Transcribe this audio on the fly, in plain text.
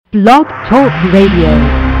Blog Talk Radio.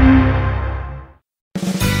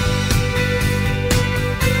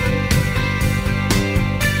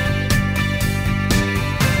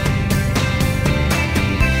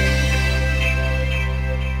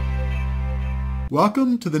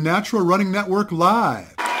 Welcome to the Natural Running Network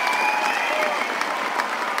Live.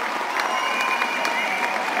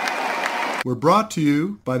 We're brought to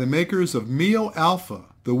you by the makers of Mio Alpha,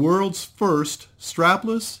 the world's first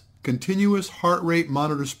strapless, continuous heart rate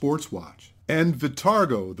monitor sports watch, and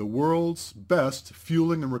Vitargo, the world's best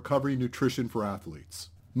fueling and recovery nutrition for athletes.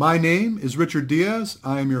 My name is Richard Diaz.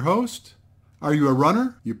 I am your host. Are you a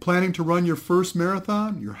runner? You planning to run your first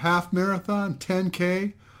marathon, your half marathon,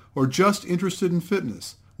 10K, or just interested in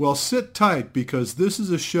fitness? Well, sit tight because this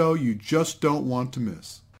is a show you just don't want to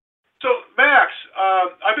miss. So, Max,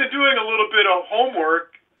 I've been doing a little bit of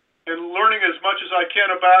homework and learning as much as I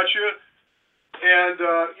can about you. And,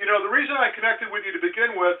 the reason I connected with you to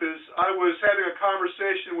begin with is I was having a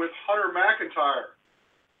conversation with Hunter McIntyre.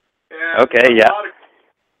 And okay, yeah.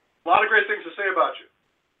 A lot of great things to say about you.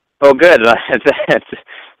 Oh, good.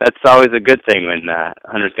 That's always a good thing when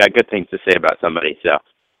Hunter's got good things to say about somebody. So,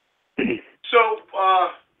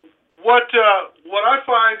 what I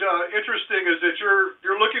find interesting is that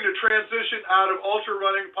you're looking to transition out of ultra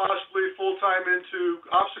running, possibly full time into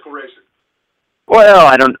obstacle racing.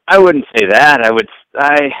 Well, I wouldn't say that.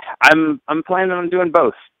 I'm planning on doing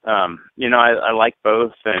both. I like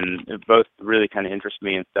both, and both really kind of interest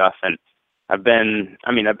me and stuff. And I've been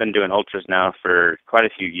doing ultras now for quite a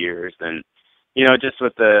few years, and just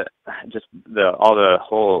with all the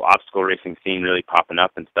whole obstacle racing scene really popping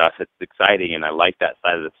up and stuff, it's exciting, and I like that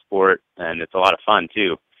side of the sport, and it's a lot of fun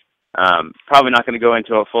too. Probably not going to go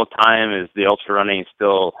into a full time, as the ultra running is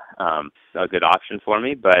still a good option for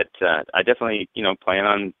me, but I definitely plan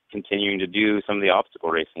on continuing to do some of the obstacle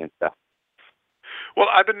racing and stuff. Well,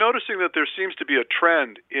 I've been noticing that there seems to be a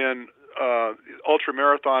trend in ultra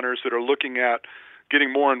marathoners that are looking at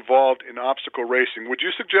getting more involved in obstacle racing. Would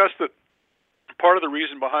you suggest that part of the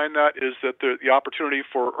reason behind that is that the opportunity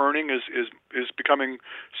for earning is becoming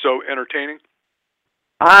so entertaining?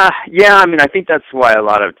 Yeah. I think that's why a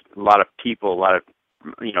lot of people,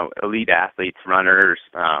 elite athletes, runners,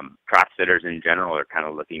 CrossFitters in general are kind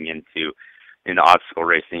of looking into obstacle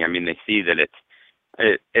racing. They see that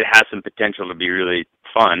it has some potential to be really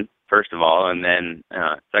fun, first of all, and then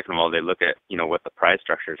second of all, they look at what the prize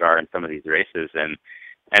structures are in some of these races, and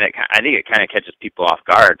I think it kind of catches people off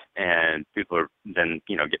guard, and people are then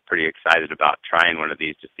get pretty excited about trying one of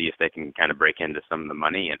these to see if they can kind of break into some of the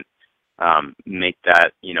money and make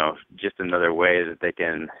that just another way that they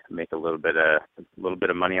can make a little bit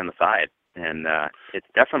of money on the side. And it's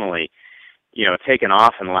definitely taken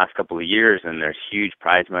off in the last couple of years, and there's huge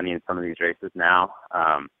prize money in some of these races now.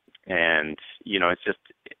 And it's just,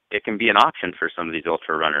 it can be an option for some of these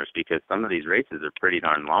ultra runners because some of these races are pretty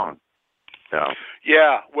darn long. So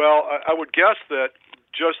yeah, well, I would guess that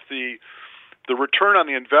just the return on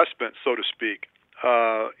the investment, so to speak,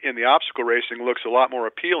 in the obstacle racing looks a lot more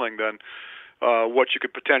appealing than what you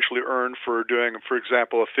could potentially earn for doing, for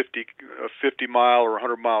example, a 50 mile or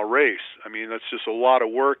 100-mile race. That's just a lot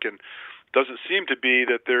of work, and doesn't seem to be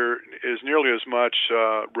that there is nearly as much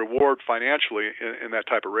reward financially in that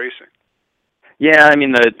type of racing. Yeah,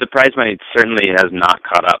 the prize money certainly has not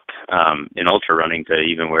caught up in ultra running to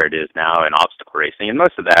even where it is now in obstacle racing, and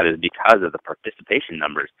most of that is because of the participation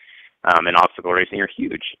numbers in obstacle racing are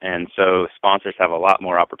huge, and so sponsors have a lot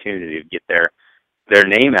more opportunity to get their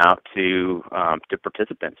name out to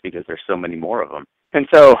participants because there's so many more of them. And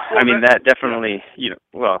so, that definitely,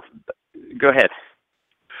 go ahead.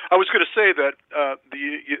 I was going to say that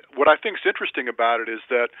what I think is interesting about it is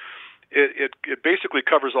that it basically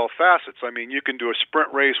covers all facets. You can do a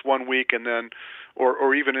sprint race one week and then,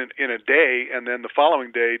 or even in a day, and then the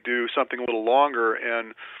following day do something a little longer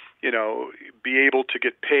and, be able to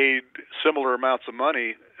get paid similar amounts of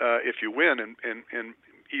money if you win, and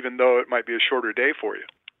even though it might be a shorter day for you.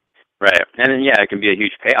 Right. And then, it can be a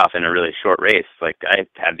huge payoff in a really short race. Like I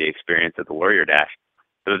had the experience at the Warrior Dash.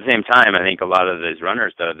 But at the same time, I think a lot of these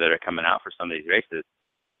runners, though, that are coming out for some of these races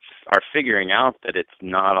are figuring out that it's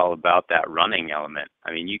not all about that running element.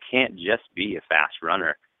 You can't just be a fast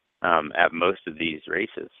runner at most of these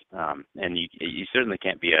races, and you certainly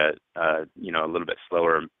can't be a little bit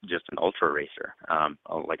slower, just an ultra racer,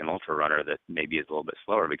 like an ultra runner that maybe is a little bit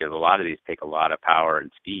slower, because a lot of these take a lot of power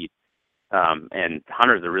and speed. And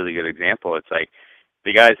Hunter's a really good example. It's like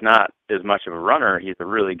the guy's not as much of a runner. He's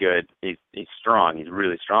he's strong. He's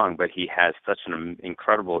really strong, but he has such an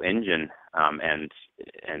incredible engine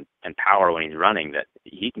and power when he's running that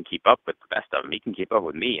he can keep up with the best of them. He can keep up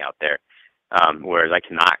with me out there. whereas I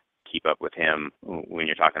cannot keep up with him when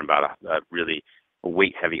you're talking about a really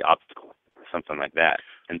weight-heavy obstacle, something like that.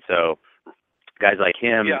 And so guys like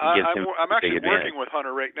him gives him I'm a actually big advantage. working with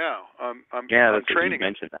Hunter right now. I'm that's training what you him.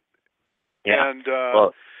 mentioned that. Yeah. And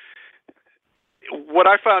what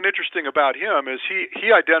I found interesting about him is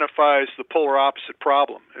he identifies the polar opposite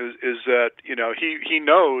problem. Is that he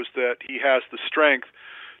knows that he has the strength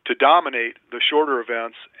to dominate the shorter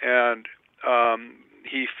events, and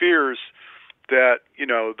he fears that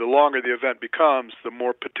the longer the event becomes, the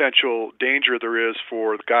more potential danger there is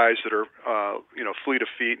for the guys that are fleet of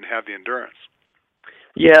feet and have the endurance.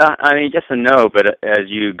 Yeah, I mean, yes and no, but as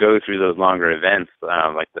you go through those longer events,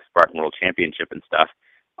 like the Spartan World Championship and stuff,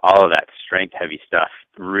 all of that strength-heavy stuff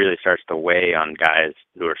really starts to weigh on guys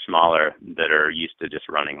who are smaller that are used to just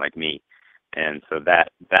running like me. And so that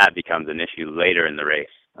becomes an issue later in the race.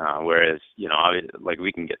 Whereas, like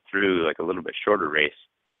we can get through like a little bit shorter race.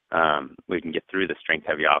 We can get through the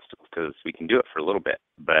strength-heavy obstacles because we can do it for a little bit.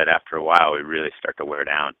 But after a while, we really start to wear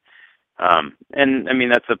down. And I mean,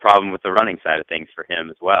 that's the problem with the running side of things for him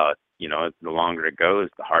as well. The longer it goes,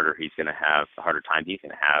 the harder he's going to have, the harder time he's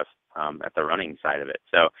going to have at the running side of it.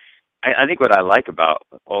 So I think what I like about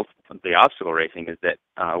the obstacle racing is that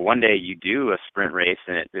one day you do a sprint race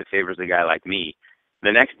and it favors a guy like me.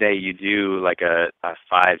 The next day you do like a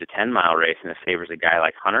 5 to 10 mile race and it favors a guy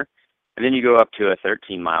like Hunter. And then you go up to a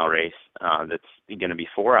 13-mile race that's going to be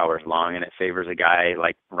 4 hours long and it favors a guy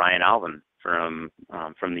like Ryan Alvin from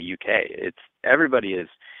the UK. Everybody is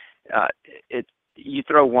you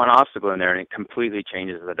throw one obstacle in there and it completely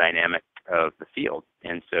changes the dynamic of the field,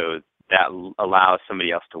 and so that allows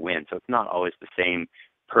somebody else to win. So it's not always the same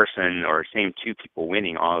person or same two people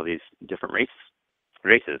winning all of these different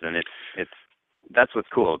races, and that's what's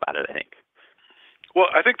cool about it, I think. Well,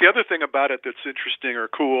 I think the other thing about it that's interesting or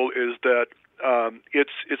cool is that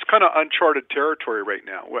it's kind of uncharted territory right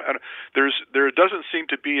now. There doesn't seem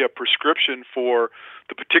to be a prescription for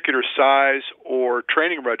the particular size or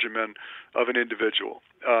training regimen of an individual.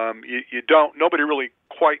 Nobody really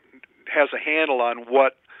quite has a handle on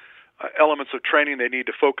what elements of training they need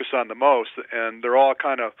to focus on the most, and they're all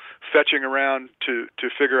kind of fetching around to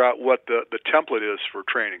figure out what the template is for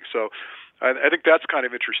training. So I think that's kind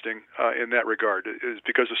of interesting in that regard, is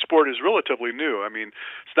because the sport is relatively new. I mean,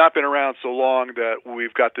 it's not been around so long that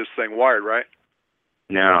we've got this thing wired, right?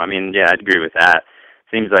 No, I mean, yeah, I'd agree with that.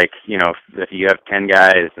 Seems like, if you have 10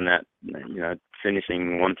 guys and that,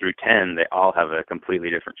 finishing 1 through 10, they all have a completely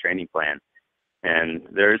different training plan. And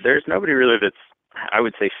there's nobody really that's, I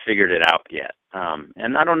would say, figured it out yet.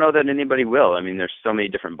 And I don't know that anybody will. I mean, there's so many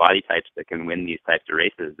different body types that can win these types of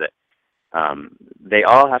races that they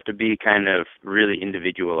all have to be kind of really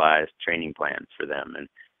individualized training plans for them.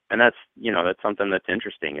 And that's, that's something that's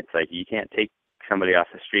interesting. It's like you can't take somebody off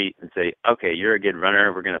the street and say, okay, you're a good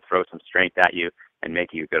runner, we're going to throw some strength at you and make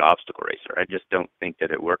you a good obstacle racer. I just don't think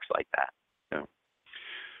that it works like that.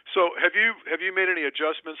 So have you made any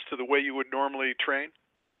adjustments to the way you would normally train?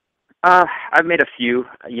 I've made a few.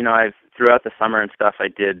 I've throughout the summer and stuff. I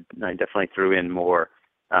definitely threw in more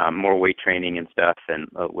weight training and stuff, and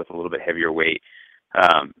with a little bit heavier weight.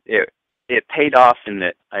 It paid off in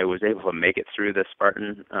that I was able to make it through the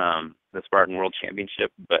Spartan World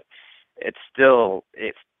Championship, but it still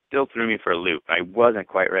threw me for a loop. I wasn't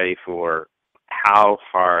quite ready for how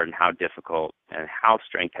hard and how difficult and how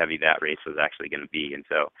strength heavy that race was actually going to be, and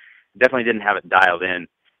so definitely didn't have it dialed in.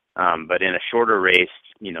 But in a shorter race,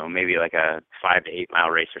 maybe like a 5 to 8 mile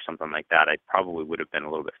race or something like that, I probably would have been a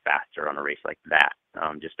little bit faster on a race like that,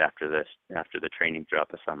 just after the training throughout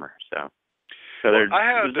the summer. So there's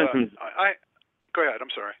been some. Go ahead.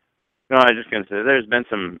 I'm sorry. No, I was just going to say there's been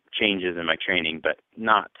some changes in my training, but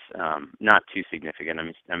not too significant.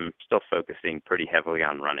 I'm still focusing pretty heavily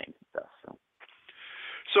on running and stuff.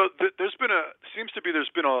 So there's been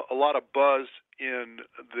a lot of buzz in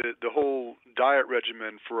the whole diet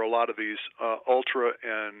regimen for a lot of these ultra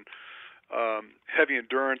and heavy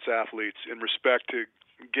endurance athletes in respect to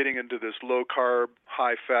getting into this low carb,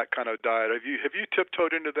 high fat kind of diet. Have you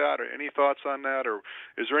tiptoed into that, or any thoughts on that, or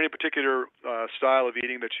is there any particular style of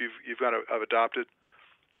eating that you've got to have adopted?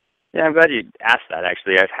 Yeah, I'm glad you asked that.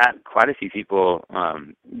 Actually, I've had quite a few people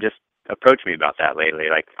just approach me about that lately.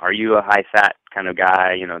 Like, are you a high fat kind of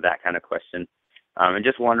guy? That kind of question. And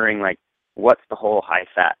just wondering, like, what's the whole high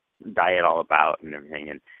fat diet all about and everything.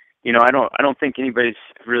 And I don't think anybody's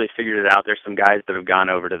really figured it out. There's some guys that have gone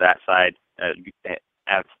over to that side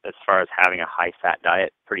as far as having a high fat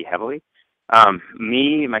diet pretty heavily.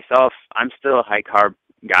 Me myself, I'm still a high carb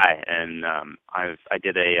guy, and I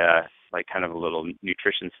did a kind of a little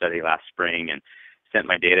nutrition study last spring and sent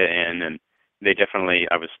my data in, and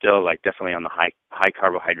I was still like definitely on the high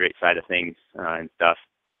carbohydrate side of things and stuff.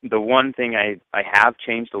 The one thing I have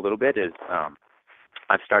changed a little bit is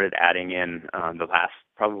I've started adding in the last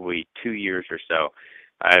probably 2 years or so.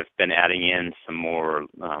 I've been adding in some more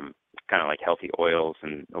kind of like healthy oils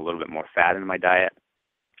and a little bit more fat in my diet.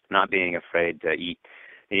 Not being afraid to eat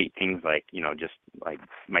things like, just like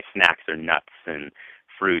my snacks are nuts and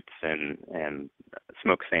fruits and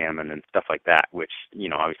smoked salmon and stuff like that, which,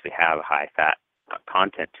 obviously have a high fat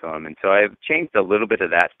content to them. And so I've changed a little bit of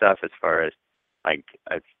that stuff as far as like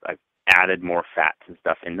I've added more fats and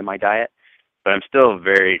stuff into my diet. But I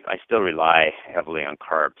still rely heavily on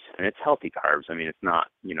carbs, and it's healthy carbs. I mean, it's not,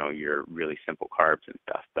 your really simple carbs and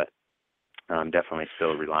stuff, but I'm definitely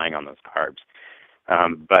still relying on those carbs.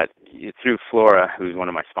 But through Flora, who's one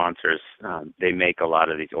of my sponsors, they make a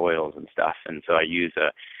lot of these oils and stuff, and so I use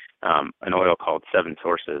an oil called 7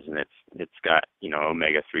 Sources, and it's got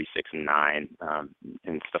omega 3, 6, and 9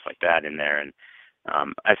 and stuff like that in there, and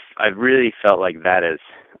I've really felt like that has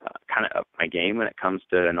kind of upped my game when it comes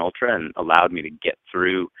to an ultra and allowed me to get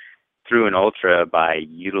through an ultra by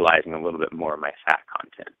utilizing a little bit more of my fat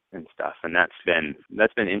content and stuff, and that's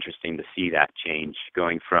been interesting to see that change,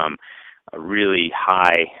 going from a really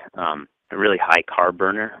high carb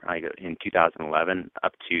burner in 2011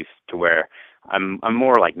 up to where I'm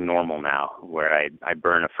more like normal now, where I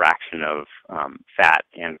burn a fraction of fat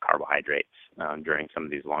and carbohydrates during some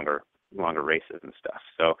of these longer races and stuff.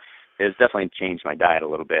 So it's definitely changed my diet a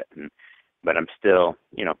little bit, but I'm still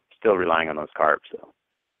relying on those carbs. So.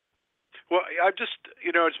 Well, I've just,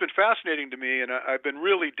 it's been fascinating to me, and I've been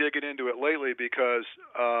really digging into it lately because,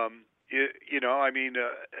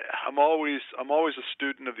 I'm always a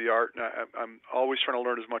student of the art, and I'm always trying to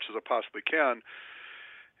learn as much as I possibly can.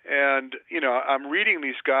 And, I'm reading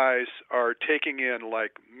these guys are taking in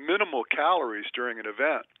like minimal calories during an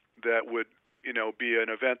event that would, be an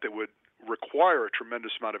event that would require a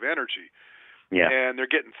tremendous amount of energy. Yeah. And they're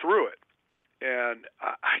getting through it. And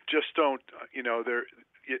I just don't,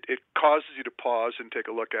 it causes you to pause and take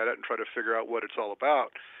a look at it and try to figure out what it's all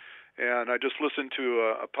about. And I just listened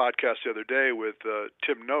to a podcast the other day with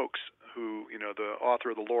Tim Noakes, who, the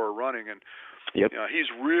author of The Law of Running, and yep. He's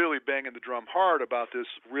really banging the drum hard about this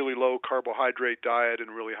really low carbohydrate diet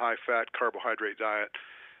and really high fat carbohydrate diet,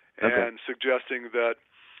 and suggesting that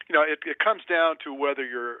it comes down to whether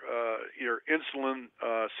you're insulin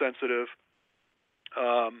sensitive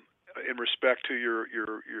in respect to your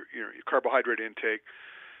carbohydrate intake.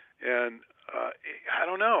 And I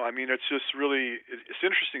don't know. I mean, it's just really it's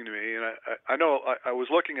interesting to me. And I know I was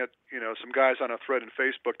looking at some guys on a thread in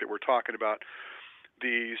Facebook that were talking about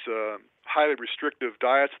these highly restrictive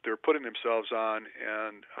diets that they're putting themselves on,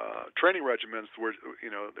 and training regimens where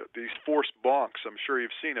these forced bonks. I'm sure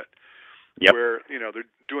you've seen it, yep. where they're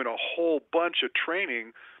doing a whole bunch of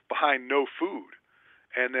training behind no food,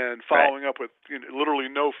 and then following up with literally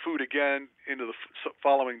no food again into the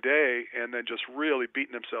following day, and then just really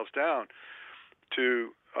beating themselves down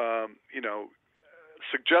to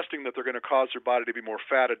suggesting that they're going to cause their body to be more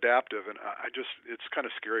fat adaptive, and it's kind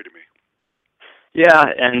of scary to me. Yeah,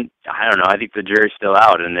 and I don't know. I think the jury's still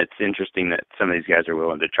out, and it's interesting that some of these guys are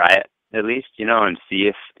willing to try it at least, and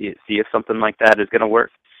see if something like that is going to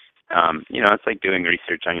work. It's like doing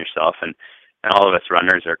research on yourself, and all of us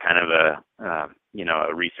runners are kind of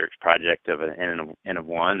a research project of an N of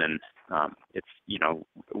one, and it's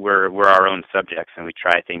we're our own subjects, and we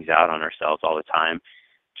try things out on ourselves all the time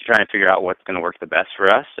to try and figure out what's going to work the best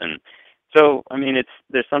for us. And so, I mean,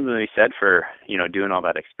 there's something to be said for doing all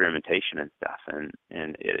that experimentation and stuff, and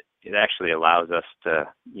it actually allows us to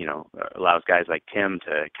allows guys like Tim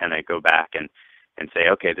to kind of go back and say,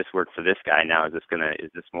 okay, this worked for this guy. Now is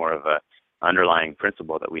this more of a underlying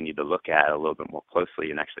principle that we need to look at a little bit more closely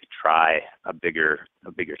and actually try a bigger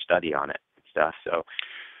study on it and stuff. So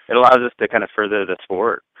it allows us to kind of further the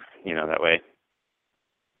sport, that way.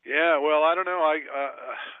 Yeah, well, I don't know.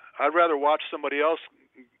 I'd rather watch somebody else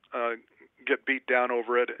get beat down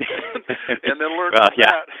over it and then learn from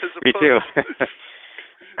that. Me too.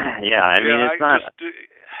 Yeah, I mean, it's not.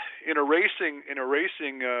 In a racing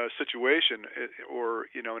situation, or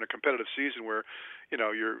in a competitive season where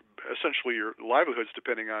you're essentially your livelihood's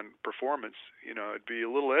depending on performance, it'd be a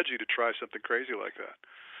little edgy to try something crazy like that.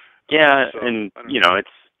 Yeah, and it's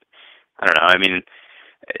I don't know. I mean,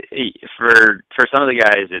 for some of the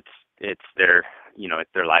guys, it's their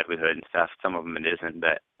it's their livelihood and stuff. Some of them it isn't,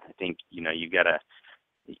 but I think you gotta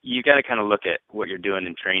kind of look at what you're doing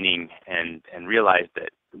in training and realize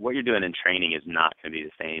that what you're doing in training is not going to be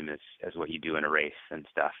the same as what you do in a race and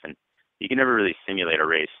stuff. And you can never really simulate a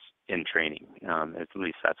race in training. At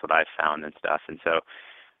least that's what I've found and stuff. And so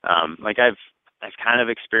Like I've kind of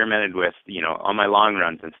experimented with, on my long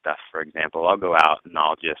runs and stuff, for example, I'll go out and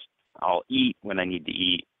I'll eat when I need to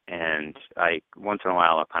eat. And once in a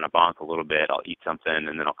while, I'll kind of bonk a little bit. I'll eat something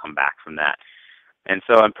and then I'll come back from that. And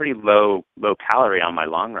so I'm pretty low calorie on my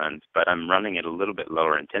long runs, but I'm running at a little bit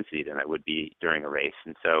lower intensity than I would be during a race.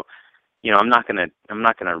 And so, I'm not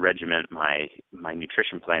gonna regiment my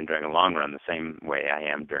nutrition plan during a long run the same way I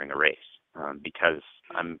am during a race, because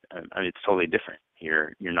it's totally different.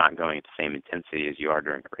 You're not going at the same intensity as you are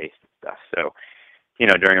during a race and stuff. So,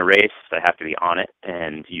 during a race, I have to be on it,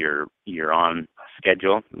 and you're on a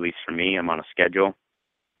schedule. At least for me, I'm on a schedule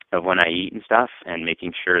of when I eat and stuff, and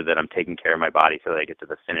making sure that I'm taking care of my body so that I get to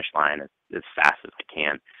the finish line as fast as I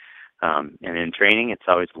can. And in training, it's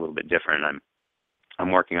always a little bit different.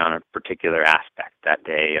 I'm working on a particular aspect that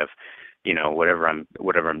day of, whatever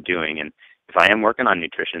I'm doing. And if I am working on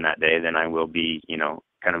nutrition that day, then I will be,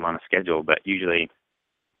 kind of on a schedule. But usually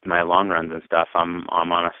my long runs and stuff, I'm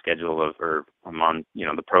on a schedule or I'm on,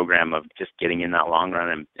 the program of just getting in that long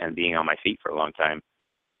run and being on my feet for a long time.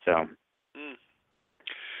 So.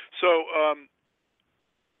 So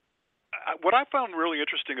what I found really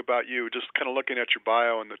interesting about you, just kind of looking at your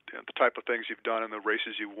bio and the type of things you've done and the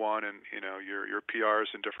races you've won and your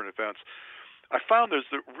PRs in different events, I found there's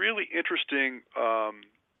a really interesting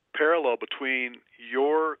parallel between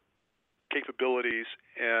your capabilities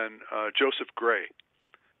and Joseph Gray.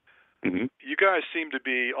 Mm-hmm. You guys seem to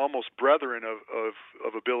be almost brethren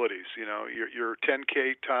of abilities. Your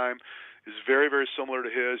 10K time is very, very similar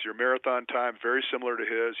to his. Your marathon time very similar to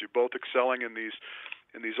his. You're both excelling in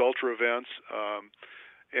these ultra events.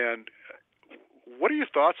 And what are your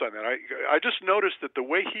thoughts on that? I just noticed that the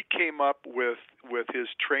way he came up with his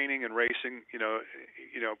training and racing,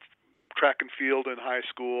 track and field in high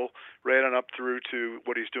school, right on up through to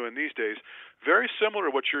what he's doing these days, very similar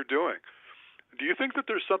to what you're doing. Do you think that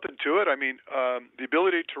there's something to it? I mean, the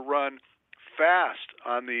ability to run fast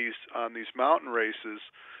on these mountain races.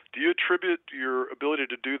 Do you attribute your ability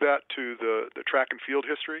to do that to the track and field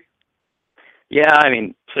history? Yeah,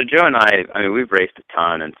 so Joe and I we've raced a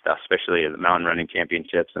ton and stuff, especially at the mountain running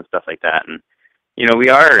championships and stuff like that. And, we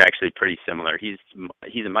are actually pretty similar. He's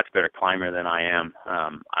a much better climber than I am.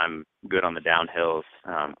 I'm good on the downhills.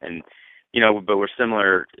 And, but we're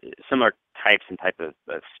similar types and type of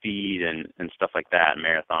speed and stuff like that,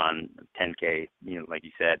 marathon, 10K, like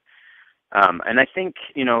you said. And I think,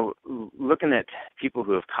 looking at people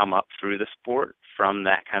who have come up through the sport from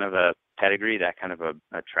that kind of a pedigree, that kind of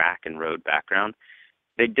a track and road background,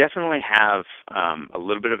 they definitely have a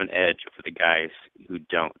little bit of an edge over the guys who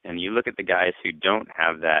don't. And you look at the guys who don't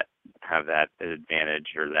have that advantage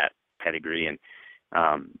or that pedigree, and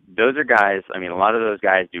those are guys, a lot of those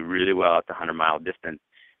guys do really well at the 100-mile distance.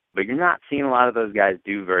 But you're not seeing a lot of those guys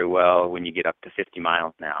do very well when you get up to 50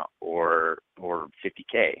 miles now or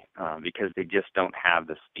 50K because they just don't have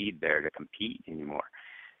the speed there to compete anymore.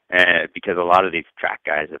 And because a lot of these track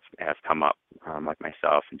guys have come up, like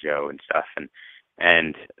myself and Joe and stuff,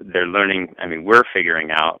 and they're learning. We're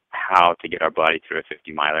figuring out how to get our body through a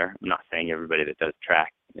 50-miler. I'm not saying everybody that does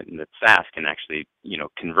track and that's fast can actually,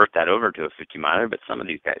 convert that over to a 50-miler, but some of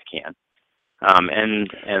these guys can.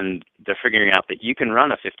 And they're figuring out that you can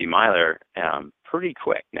run a 50-miler pretty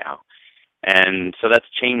quick now. And so that's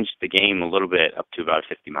changed the game a little bit up to about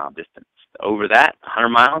a 50-mile distance. Over that, 100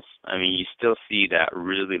 miles, you still see that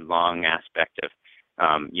really long aspect of,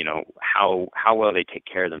 how well they take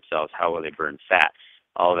care of themselves, how well they burn fat.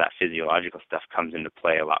 All of that physiological stuff comes into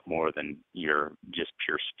play a lot more than your just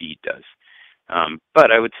pure speed does.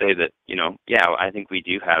 But I would say that, I think we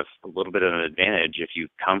do have a little bit of an advantage if you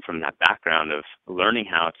come from that background of learning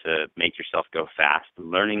how to make yourself go fast,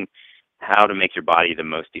 learning how to make your body the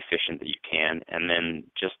most efficient that you can, and then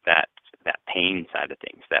just that pain side of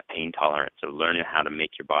things, that pain tolerance of learning how to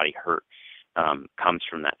make your body hurt comes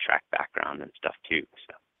from that track background and stuff too.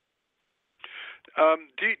 So.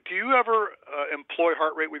 Do you ever employ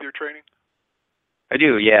heart rate with your training? I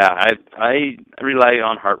do, yeah. I rely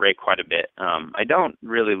on heart rate quite a bit. I don't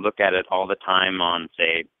really look at it all the time on,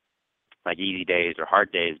 say, like easy days or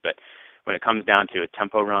hard days, but when it comes down to a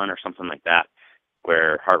tempo run or something like that,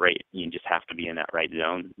 where heart rate, you just have to be in that right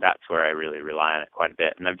zone, that's where I really rely on it quite a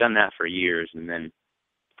bit. And I've done that for years, and then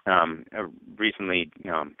I recently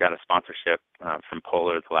got a sponsorship from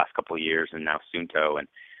Polar the last couple of years, and now Sunto, and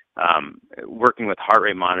working with heart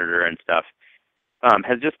rate monitor and stuff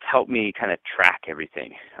has just helped me kind of track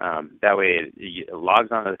everything. That way it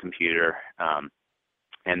logs onto the computer,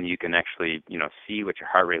 and you can actually, see what your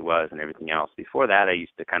heart rate was and everything else. Before that, I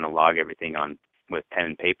used to kind of log everything on with pen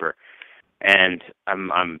and paper. And I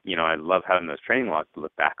love having those training logs to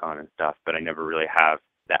look back on and stuff, but I never really have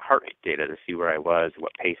that heart rate data to see where I was,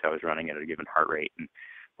 what pace I was running at a given heart rate, and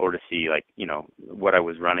or to see like, you know, what I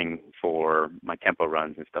was running for my tempo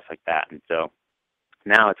runs and stuff like that. And so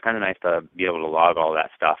now it's kind of nice to be able to log all that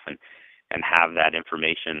stuff and have that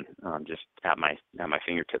information just at my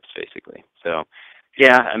fingertips, basically. So,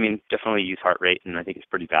 yeah, I mean, definitely use heart rate, and I think it's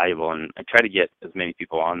pretty valuable. And I try to get as many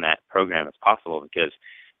people on that program as possible because,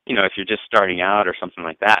 you know, if you're just starting out or something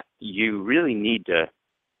like that, you really need to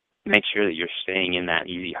make sure that you're staying in that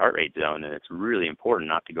easy heart rate zone, and it's really important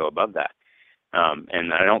not to go above that.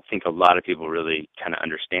 And I don't think a lot of people really kind of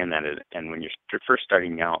understand that. And when you're first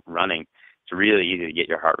starting out running, it's really easy to get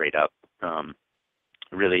your heart rate up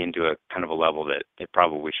really into a kind of a level that it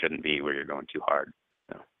probably shouldn't be where you're going too hard.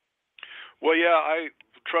 So. Well, yeah,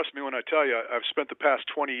 trust me when I tell you, I've spent the past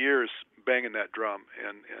 20 years banging that drum,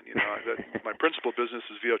 and you know, my principal business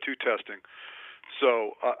is VO2 testing.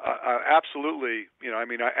 So I absolutely, you know, I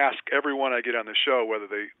mean, I ask everyone I get on the show whether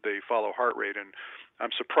they follow heart rate, and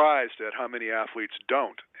I'm surprised at how many athletes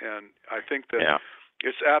don't. And I think that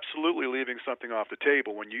it's absolutely leaving something off the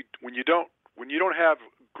table when you don't have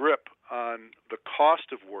grip on the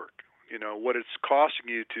cost of work, you know, what it's costing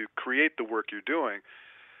you to create the work you're doing.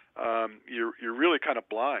 You're really kind of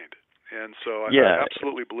blind, and so I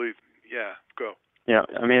absolutely believe. Yeah, go. Yeah,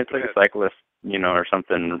 I mean, it's like a cyclist, you know, or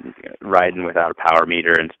something riding without a power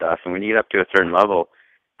meter and stuff. And when you get up to a certain level,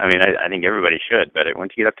 I mean, I think everybody should, but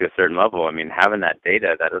once you get up to a certain level, I mean, having that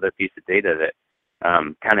data, that other piece of data that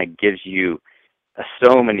kind of gives you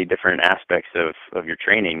so many different aspects of your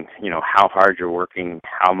training, you know, how hard you're working,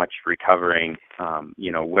 how much recovering,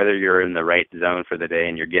 you know, whether you're in the right zone for the day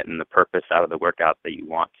and you're getting the purpose out of the workout that you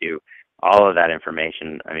want to, all of that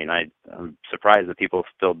information. I mean, I'm surprised that people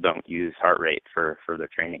still don't use heart rate for their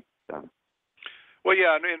training. So. Well,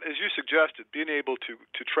 yeah, I mean, as you suggested, being able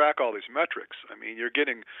to track all these metrics, I mean, you're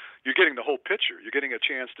getting the whole picture. You're getting a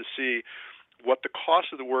chance to see what the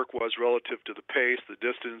cost of the work was relative to the pace, the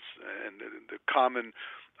distance, and the common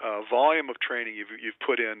volume of training you've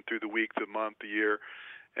put in through the week, the month, the year,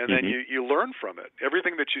 and then you learn from it.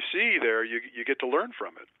 Everything that you see there, you get to learn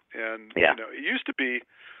from it. And you know, it used to be.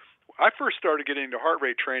 I first started getting into heart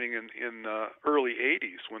rate training in early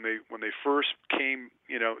 '80s when they first came,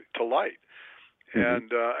 you know, to light.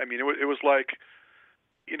 And I mean, it was like,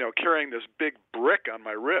 you know, carrying this big brick on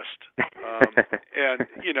my wrist. And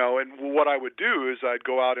you know, and what I would do is I'd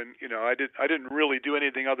go out and, you know, I didn't really do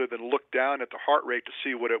anything other than look down at the heart rate to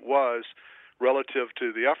see what it was relative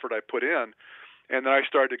to the effort I put in. And then I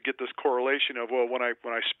started to get this correlation of, well, when I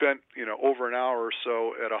spent, you know, over an hour or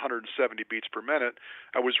so at 170 beats per minute,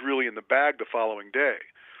 I was really in the bag the following day.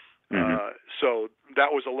 So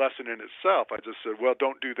that was a lesson in itself. I just said, well,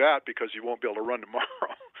 don't do that because you won't be able to run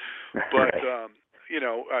tomorrow. But you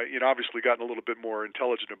know, obviously gotten a little bit more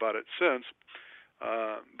intelligent about it since.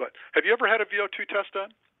 But have you ever had a VO2 test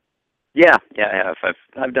done? Yeah, I have.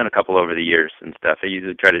 I've done a couple over the years and stuff. I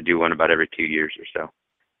usually try to do one about every 2 years or so.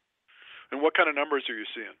 And what kind of numbers are you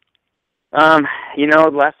seeing? You know,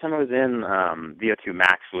 the last time I was in, VO2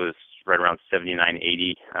 max was right around 79,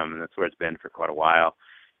 80. And that's where it's been for quite a while.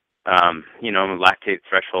 You know, the lactate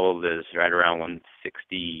threshold is right around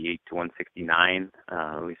 168 to 169.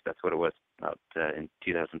 At least that's what it was in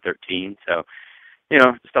 2013. So, you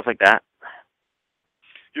know, stuff like that.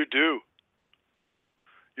 You're due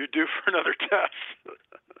for another test.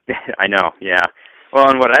 I know, yeah. Well,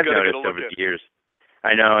 and what I've noticed over the years,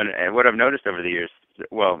 I know, and what I've noticed over the years,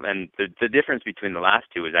 well, and the difference between the last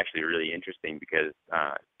two is actually really interesting because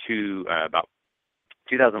about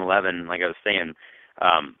 2011, like I was saying,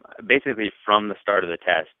 basically from the start of the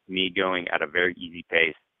test, me going at a very easy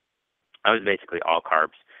pace, I was basically all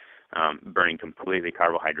carbs, burning completely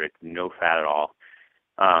carbohydrates, no fat at all.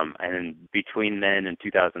 And then between then and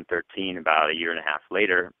 2013, about a year and a half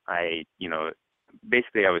later, I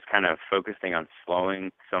was kind of focusing on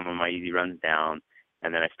slowing some of my easy runs down.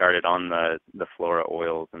 And then I started on the flora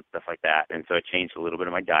oils and stuff like that. And so I changed a little bit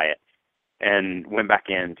of my diet and went back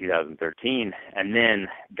in 2013 and then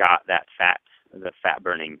got the fat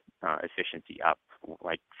burning efficiency up,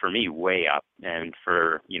 like for me, way up. And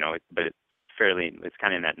for, but it's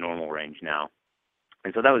kind of in that normal range now.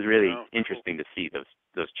 And so that was really interesting to see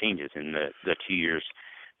those changes in the 2 years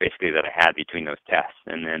basically that I had between those tests.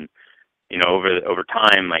 And then, over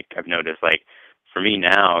time, like I've noticed, like for me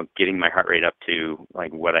now, getting my heart rate up to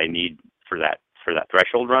like what I need for that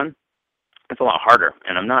threshold run, it's a lot harder.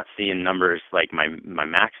 And I'm not seeing numbers like my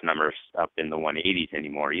max numbers up in the 180s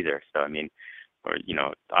anymore either. So, I mean,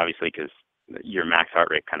 obviously because your max heart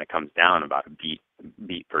rate kind of comes down about a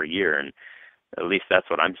beat per year. And at least that's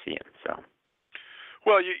what I'm seeing. So.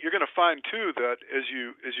 Well, you're going to find too that as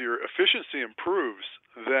your efficiency improves,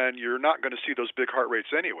 then you're not going to see those big heart rates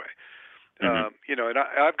anyway. And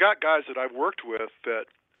I've got guys that I've worked with that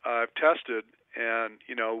I've tested, and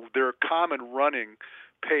their common running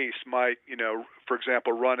pace might, for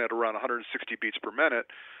example, run at around 160 beats per minute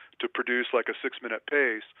to produce like a 6-minute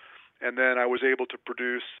pace, and then I was able to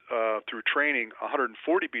produce through training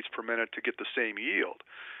 140 beats per minute to get the same yield.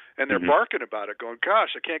 And they're barking about it, going,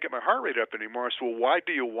 "Gosh, I can't get my heart rate up anymore." I said, "Well, why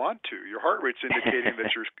do you want to? Your heart rate's indicating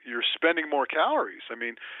that you're spending more calories. I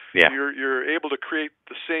mean, you're able to create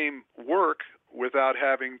the same work without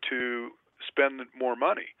having to spend more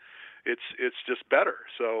money. It's just better."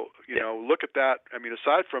 So look at that. I mean,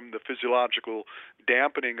 aside from the physiological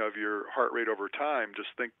dampening of your heart rate over time,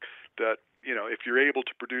 just think that if you're able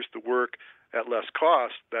to produce the work at less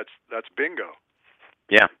cost, that's bingo.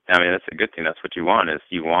 Yeah, I mean, that's a good thing. That's what you want, is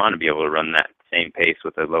you want to be able to run that same pace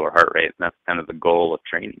with a lower heart rate, and that's kind of the goal of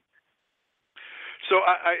training. So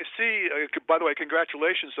I see, by the way,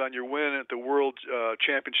 congratulations on your win at the World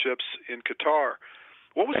Championships in Qatar.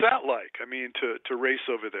 What was that like, I mean, to race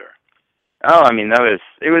over there? Oh, I mean,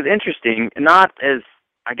 it was interesting. Not as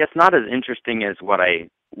interesting as what I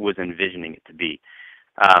was envisioning it to be.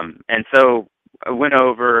 And so I went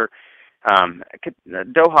over.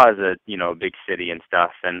 Doha is a big city and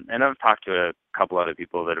stuff, and I've talked to a couple other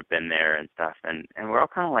people that have been there and stuff, and we're all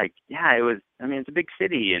kind of like, yeah, it's a big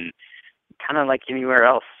city and kind of like anywhere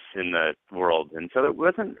else in the world, and so it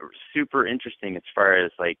wasn't super interesting as far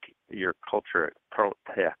as like your cultural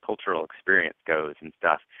experience goes and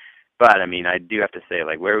stuff. But I mean, I do have to say,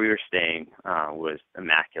 like, where we were staying was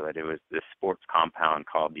immaculate. It was this sports compound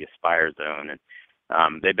called the Aspire Zone, and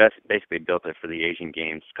they basically built it for the Asian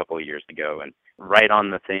Games a couple of years ago, and right on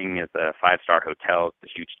the thing is a 5-star hotel.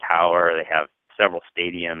 It's a huge tower. They have several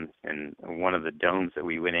stadiums, and one of the domes that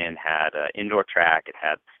we went in had an indoor track. It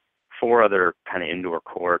had 4 other kind of indoor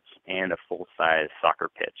courts and a full-size soccer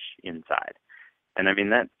pitch inside. And I mean,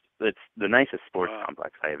 that's the nicest sports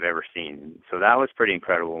complex I have ever seen. So that was pretty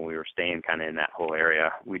incredible when we were staying kind of in that whole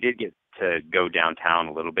area. We did get to go downtown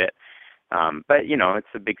a little bit. But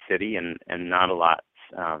it's a big city and not a lot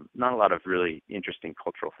of really interesting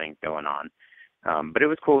cultural things going on. But it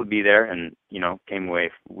was cool to be there, and came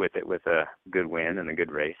away with it with a good win and a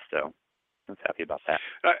good race. So I was happy about that.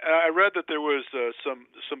 I read that there was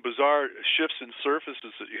some bizarre shifts in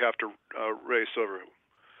surfaces that you have to race over.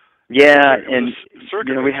 Yeah, and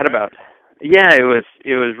we had about it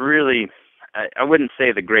was really, I wouldn't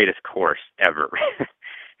say the greatest course ever.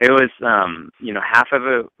 It was, about half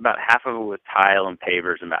of it was tile and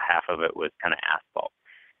pavers, and about half of it was kind of asphalt.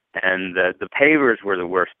 And the pavers were the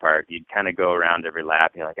worst part. You'd kind of go around every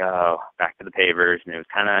lap. You're like, oh, back to the pavers, and it was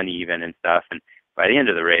kind of uneven and stuff. And by the end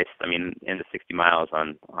of the race, I mean, into 60 miles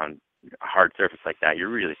on a hard surface like that, you're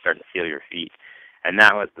really starting to feel your feet. And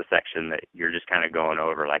that was the section that you're just kind of going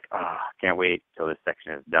over, like, oh, can't wait till this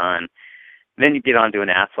section is done. Then you get onto an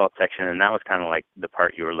asphalt section, and that was kind of like the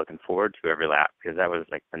part you were looking forward to every lap, because that was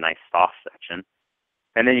like the nice soft section.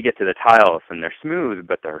 And then you get to the tiles, and they're smooth,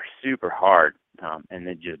 but they're super hard, and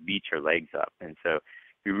they just beat your legs up. And so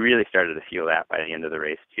you really started to feel that by the end of the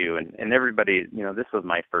race too. And everybody, this was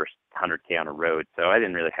my first 100K on a road, so I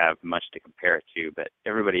didn't really have much to compare it to. But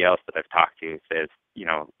everybody else that I've talked to says,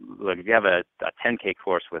 look, if you have a 10K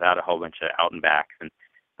course without a whole bunch of out and backs and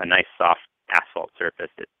a nice soft asphalt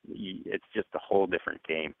surface, it's just a whole different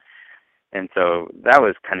game. And so that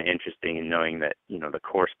was kind of interesting in knowing that, the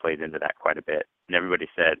course plays into that quite a bit. And everybody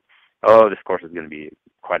said, oh, this course is going to be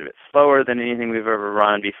quite a bit slower than anything we've ever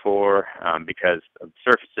run before, because of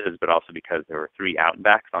surfaces, but also because there were 3 out and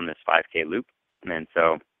backs on this 5K loop. And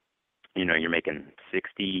so, you're making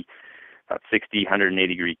 180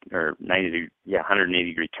 degree or 180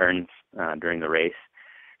 degree turns during the race.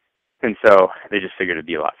 And so they just figured it'd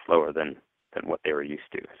be a lot slower than what they were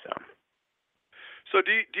used to. So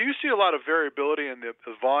do you see a lot of variability in the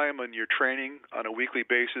volume in your training on a weekly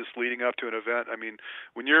basis leading up to an event? I mean,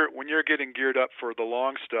 when you're getting geared up for the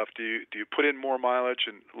long stuff, do you put in more mileage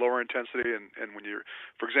and lower intensity? And when you're,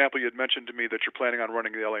 for example, you had mentioned to me that you're planning on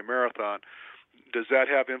running the LA Marathon. Does that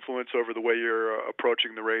have influence over the way you're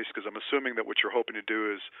approaching the race? Because I'm assuming that what you're hoping to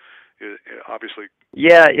do is obviously.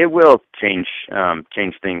 Yeah, it will change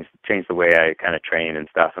things, change the way I kind of train and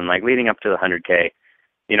stuff. And like leading up to the 100K,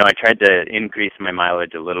 I tried to increase my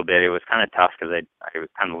mileage a little bit. It was kind of tough because I was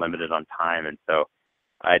kind of limited on time, and so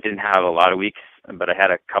I didn't have a lot of weeks, but I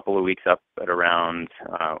had a couple of weeks up at around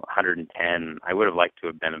 110. I would have liked to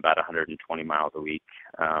have been about 120 miles a week,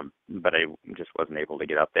 but I just wasn't able to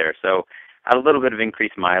get up there. So I had a little bit of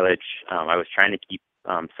increased mileage. I was trying to keep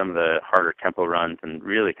some of the harder tempo runs and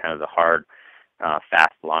really kind of the hard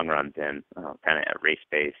fast long runs in, kind of at race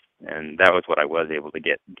pace. And that was what I was able to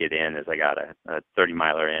get in, as I got a 30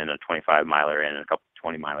 miler in, a 25 miler in, and a couple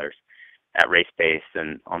 20 milers at race pace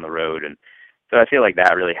and on the road. And so I feel like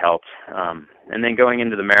that really helped. And then going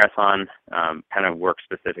into the marathon, kind of work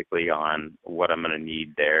specifically on what I'm going to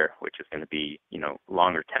need there, which is going to be,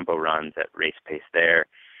 longer tempo runs at race pace there.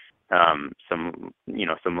 Some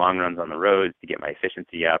long runs on the roads to get my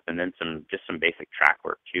efficiency up, and then some basic track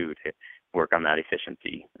work too, to work on that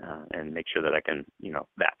efficiency, and make sure that I can,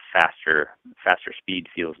 that faster speed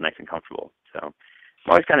feels nice and comfortable. So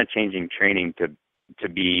I'm always kind of changing training to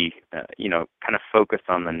be, kind of focused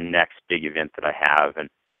on the next big event that I have,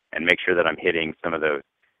 and make sure that I'm hitting some of those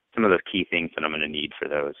key things that I'm going to need for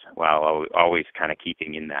those, while always kind of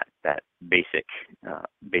keeping in that basic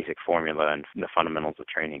formula and the fundamentals of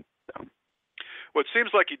training. So. Well, it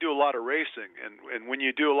seems like you do a lot of racing, and when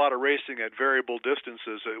you do a lot of racing at variable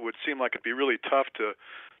distances, it would seem like it'd be really tough to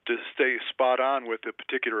stay spot on with a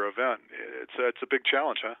particular event. It's a big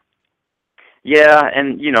challenge, huh? Yeah,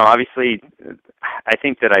 and obviously, I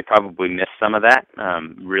think that I probably missed some of that.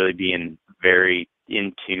 Really being very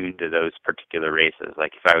in tune to those particular races.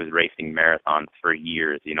 Like if I was racing marathons for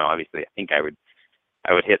years, obviously I think I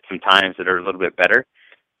would hit some times that are a little bit better.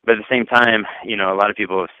 But at the same time, a lot of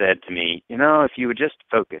people have said to me, if you would just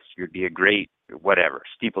focus, you'd be a great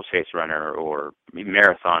steeplechase runner or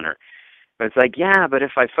marathoner. But it's like, yeah, but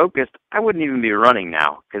if I focused, I wouldn't even be running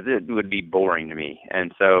now, because it would be boring to me.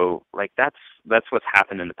 And so, like, that's what's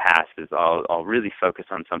happened in the past, is I'll really focus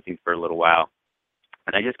on something for a little while,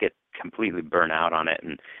 and I just get completely burnt out on it,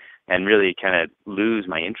 and really kind of lose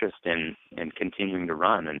my interest in continuing to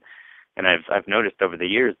run. And I've noticed over the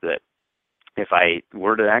years that if I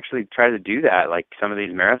were to actually try to do that, like some of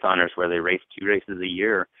these marathoners where they race 2 races a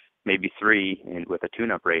year, maybe 3, and with a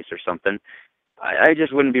tune-up race or something, I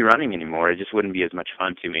just wouldn't be running anymore. It just wouldn't be as much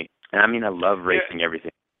fun to me. And I mean, I love racing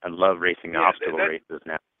everything. I love racing the obstacle races and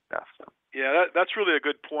that stuff. So. Yeah, that's really a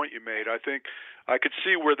good point you made. I think I could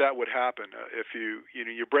see where that would happen if you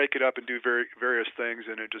break it up and do various things,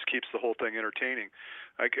 and it just keeps the whole thing entertaining.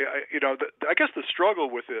 I guess the struggle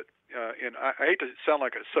with it, and I hate to sound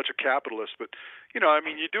like such a capitalist, but you're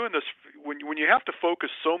doing this when you have to focus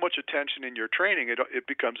so much attention in your training, it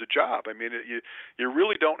becomes a job. I mean, you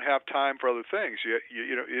really don't have time for other things.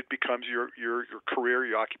 It becomes your career,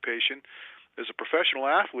 your occupation as a professional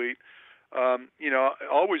athlete.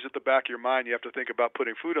 Always at the back of your mind, you have to think about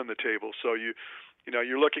putting food on the table. So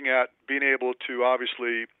you're looking at being able to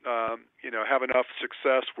obviously, have enough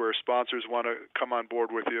success where sponsors want to come on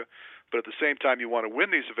board with you, but at the same time, you want to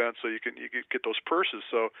win these events so you can get those purses.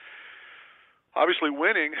 So obviously,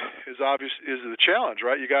 winning is the challenge,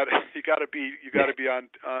 right? You got to be on,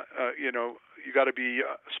 you got to be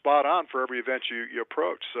spot on for every event you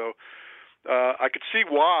approach. So. I could see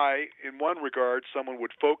why, in one regard, someone would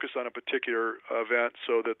focus on a particular event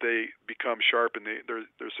so that they become sharp and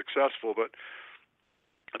they're successful. But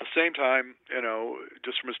at the same time,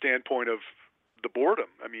 just from a standpoint of the boredom,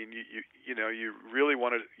 I mean, you really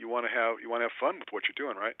want to have fun with what you're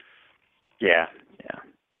doing, right? Yeah.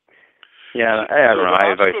 I don't know.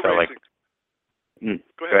 I've always felt like.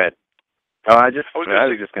 Go ahead. Oh, I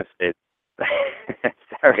was just gonna say.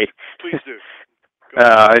 Sorry. Please do.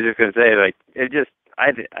 I was just going to say, like,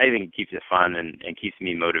 I think it keeps it fun and keeps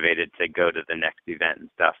me motivated to go to the next event and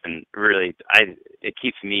stuff. And really, it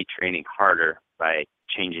keeps me training harder by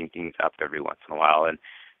changing things up every once in a while. And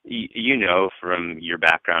from your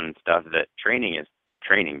background and stuff that training is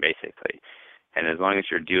training, basically. And as long as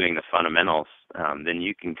you're doing the fundamentals, then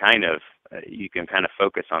you can kind of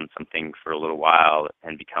focus on something for a little while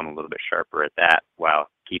and become a little bit sharper at that, while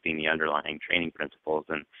keeping the underlying training principles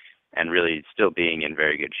and really still being in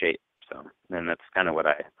very good shape. So, and that's kind of what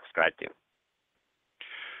I ascribe to.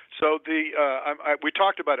 So we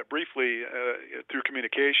talked about it briefly through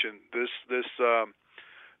communication. This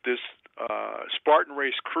Spartan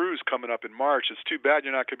Race cruise coming up in March. It's too bad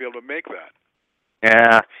you're not going to be able to make that.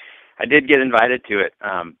 Yeah, I did get invited to it,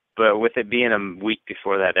 but with it being a week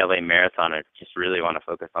before that LA marathon, I just really want to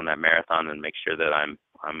focus on that marathon and make sure that I'm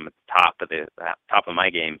at the top of my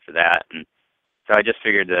game for that. And so I just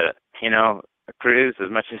figured that, a cruise, as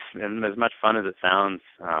much fun as it sounds,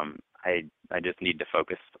 I just need to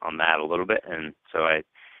focus on that a little bit, and so I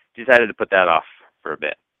decided to put that off for a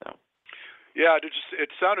bit. So. Yeah, it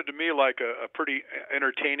sounded to me like a pretty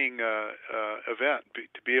entertaining event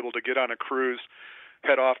to be able to get on a cruise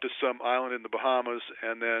head off to some island in the Bahamas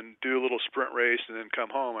and then do a little sprint race and then come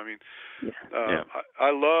home. I mean, I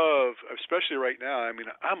love, especially right now. I mean,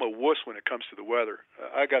 I'm a wuss when it comes to the weather.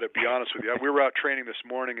 I got to be honest with you. We were out training this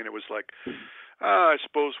morning, and it was like, I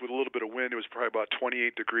suppose with a little bit of wind, it was probably about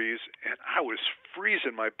 28 degrees, and I was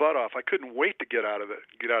freezing my butt off. I couldn't wait to get out of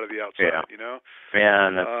the outside. You know. Yeah,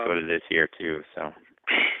 and that's what it is here too. So.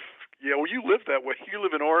 Yeah, well, you live that way. You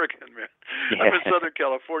live in Oregon, man. Yeah. I'm in Southern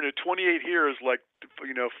California. 28 here is like, 5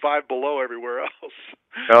 below everywhere else.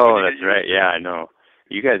 Oh, that's right. Yeah, I know.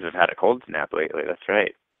 You guys have had a cold snap lately. That's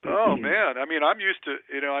right. Oh, man. I mean, I'm used to,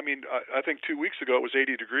 I think 2 weeks ago it was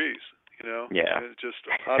 80 degrees, Yeah. And it just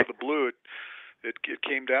out of the blue, it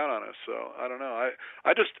came down on us. So I don't know.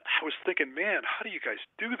 I was thinking, man, how do you guys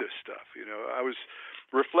do this stuff? I was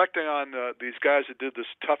reflecting on these guys that did this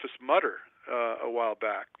toughest mudder a while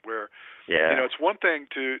back, where it's one thing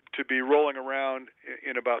to be rolling around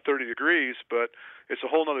in about 30 degrees, but it's a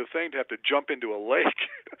whole other thing to have to jump into a lake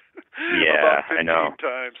about 15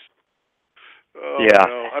 times. Oh, yeah,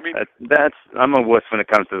 no. I mean, I'm a wuss when it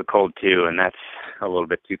comes to the cold too, and that's a little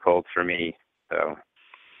bit too cold for me. So.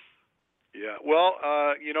 Yeah. Well,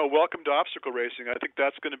 welcome to obstacle racing. I think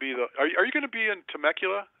that's going to be Are you going to be in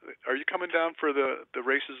Temecula? Are you coming down for the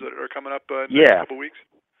races that are coming up in a couple weeks?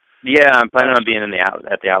 Yeah, I'm planning on being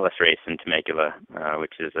at the Atlas race in Temecula,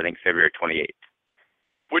 which is I think February 28th.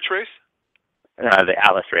 Which race? The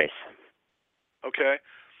Atlas race. Okay,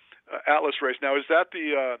 Atlas race. Now, is that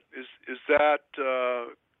the is that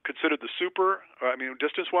considered the super? I mean,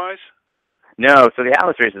 distance wise? No, so the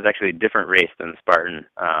Atlas race is actually a different race than the Spartan.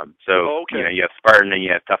 You have Spartan and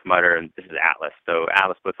you have Tough Mudder, and this is Atlas. So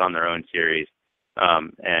Atlas puts on their own series,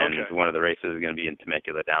 and one of the races is going to be in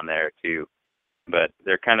Temecula down there too. But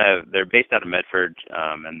they're based out of Medford,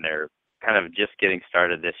 and they're kind of just getting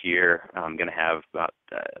started this year. I'm going to have about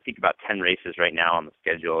 10 races right now on the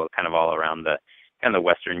schedule, kind of all around the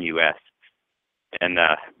western U.S. And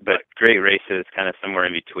but great races, kind of somewhere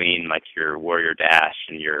in between, like your Warrior Dash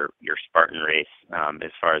and your Spartan race,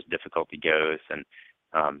 as far as difficulty goes. And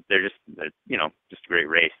they're just a great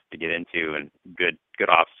race to get into, and good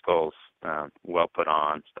obstacles, well put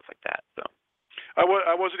on, stuff like that. So I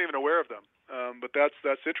wasn't even aware of them. But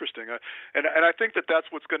that's interesting, and I think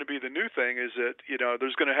that's what's going to be the new thing, is that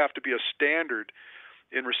there's going to have to be a standard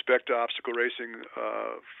in respect to obstacle racing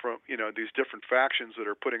from these different factions that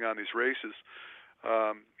are putting on these races.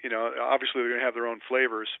 Obviously they're going to have their own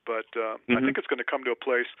flavors, but I think it's going to come to a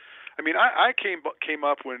place. I mean, I came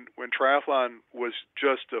up when triathlon was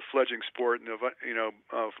just a fledgling sport, and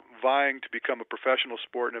vying to become a professional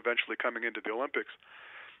sport and eventually coming into the Olympics.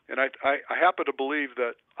 And I happen to believe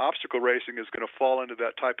that obstacle racing is going to fall into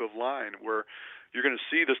that type of line, where you're going to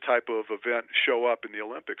see this type of event show up in the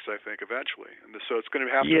Olympics, I think, eventually. And so it's going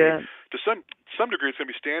to have to be, to some degree, it's going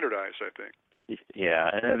to be standardized, I think.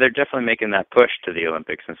 Yeah, they're definitely making that push to the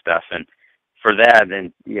Olympics and stuff. And for that,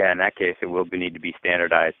 then, in that case, it will need to be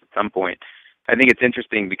standardized at some point. I think it's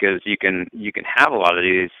interesting because you can have a lot of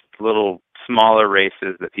these little smaller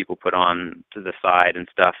races that people put on to the side and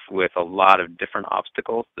stuff with a lot of different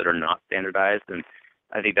obstacles that are not standardized. And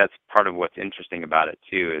I think that's part of what's interesting about it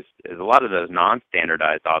too, is a lot of those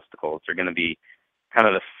non-standardized obstacles are going to be kind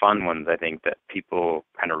of the fun ones, I think, that people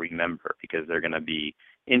kind of remember, because they're going to be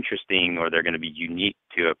interesting, or they're going to be unique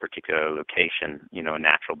to a particular location, a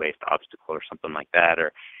natural-based obstacle or something like that,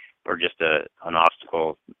 or just an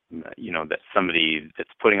obstacle, that somebody that's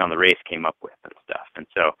putting on the race came up with and stuff. And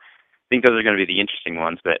so I think those are going to be the interesting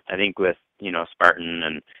ones. But I think with,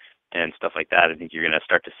 Spartan and stuff like that, I think you're going to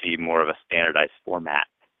start to see more of a standardized format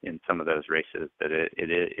in some of those races, that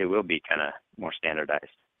it will be kind of more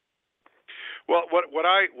standardized. Well, what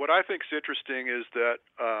I think is interesting is that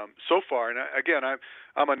so far, and again,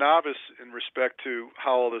 I'm a novice in respect to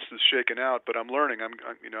how all this is shaken out, but I'm learning.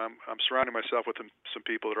 I'm surrounding myself with some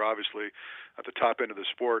people that are obviously at the top end of the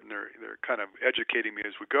sport, and they're kind of educating me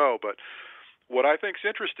as we go. But what I think is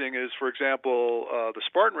interesting is, for example, the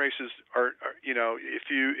Spartan races are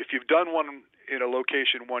if you've done one in a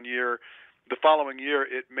location one year, the following year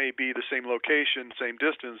it may be the same location, same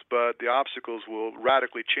distance, but the obstacles will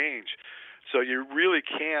radically change. So you really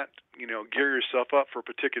can't, gear yourself up for a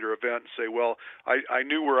particular event and say, well, I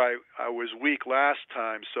knew where I was weak last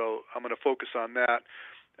time, so I'm going to focus on that.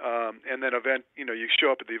 And then you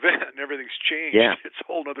show up at the event and everything's changed. Yeah. It's a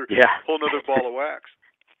whole nother ball of wax.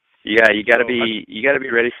 Yeah, you got to be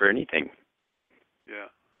ready for anything. Yeah,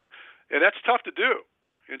 and that's tough to do.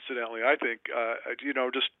 Incidentally, I think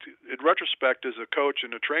just in retrospect, as a coach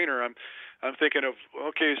and a trainer, I'm thinking of,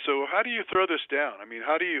 okay, so how do you throw this down? I mean,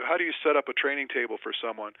 how do you set up a training table for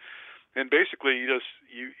someone And basically, you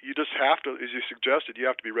just have to, as you suggested, you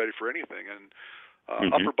have to be ready for anything. And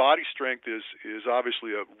upper body strength is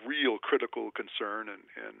obviously a real critical concern, and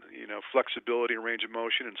flexibility and range of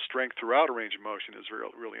motion and strength throughout a range of motion is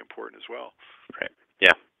really important as well. Right.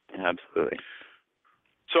 Yeah. Absolutely.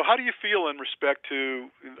 So how do you feel in respect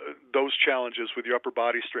to those challenges with your upper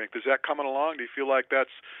body strength? Is that coming along? Do you feel like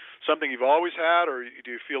that's something you've always had, or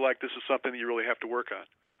do you feel like this is something that you really have to work on?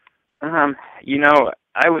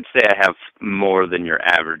 I would say I have more than your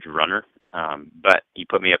average runner, but you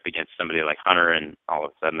put me up against somebody like Hunter, and all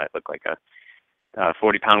of a sudden I look like a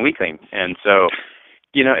 40-pound weakling. And so,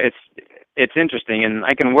 it's interesting, and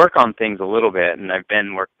I can work on things a little bit, and I've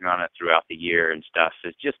been working on it throughout the year and stuff.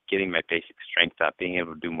 It's just getting my basic strength up, being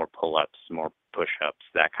able to do more pull-ups, more push-ups,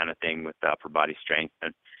 that kind of thing with the upper body strength,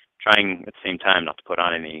 and trying at the same time not to put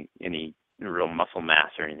on any real muscle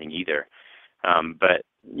mass or anything either. But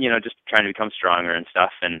just trying to become stronger and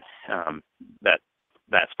stuff, and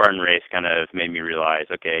that Spartan race kind of made me realize,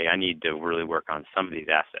 okay, I need to really work on some of these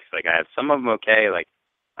aspects. Like, I have some of them okay, like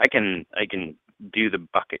I can do the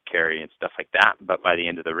bucket carry and stuff like that, but by the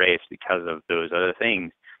end of the race, because of those other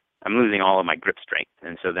things, I'm losing all of my grip strength,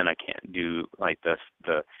 and so then I can't do like the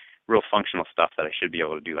real functional stuff that I should be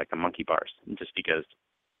able to do, like the monkey bars, just because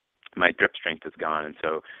my grip strength is gone. And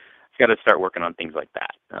so I've got to start working on things like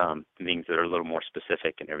that, things that are a little more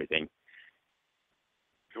specific and everything.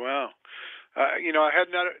 Wow. I had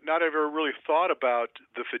not ever really thought about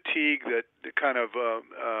the fatigue that kind of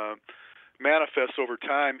manifests over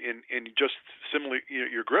time in just similarly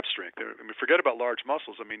your grip strength. I mean, forget about large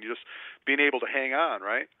muscles. I mean, you just being able to hang on,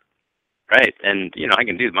 right? Right. And, I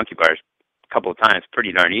can do the monkey bars a couple of times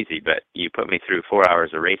pretty darn easy, but you put me through 4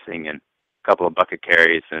 hours of racing and a couple of bucket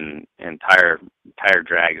carries and tire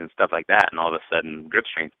drags and stuff like that, and all of a sudden grip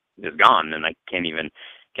strength is gone, and I can't even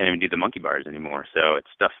do the monkey bars anymore. So it's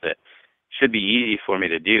stuff that should be easy for me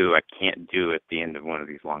to do. I can't do at the end of one of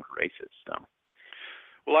these longer races. So.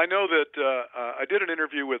 Well, I know that I did an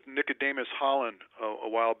interview with Nicodemus Holland a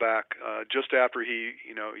while back, just after he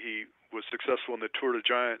was successful in the Tour de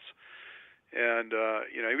Giants, and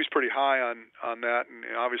he was pretty high on that,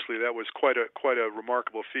 and obviously that was quite a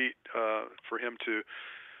remarkable feat for him to,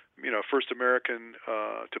 first American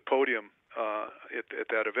to podium at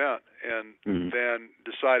that event, and then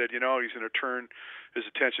decided he's going to turn his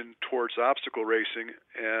attention towards obstacle racing,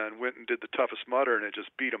 and went and did the toughest mudder, and it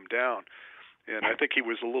just beat him down. And I think he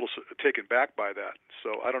was a little taken back by that.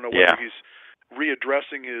 So I don't know whether he's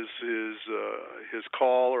readdressing his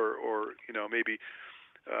call, or maybe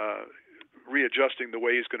readjusting the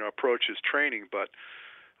way he's going to approach his training. But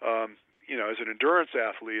as an endurance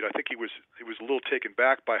athlete, I think he was a little taken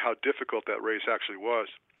back by how difficult that race actually was.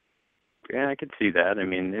 Yeah, I could see that. I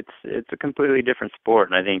mean, it's a completely different sport,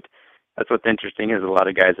 and I think that's what's interesting is a lot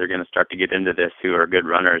of guys are going to start to get into this who are good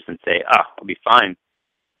runners and say, I'll be fine.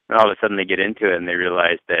 And all of a sudden they get into it and they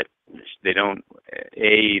realize that they don't,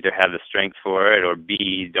 A, either have the strength for it, or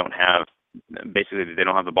B, they don't have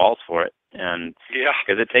the balls for it. And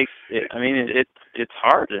because it's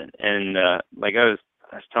hard. And like I was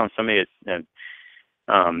telling somebody at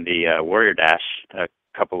the Warrior Dash a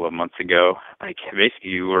couple of months ago, like basically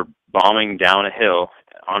you were bombing down a hill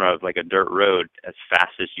on a dirt road as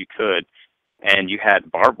fast as you could, and you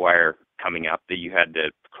had barbed wire coming up that you had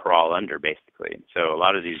to crawl under, basically. So a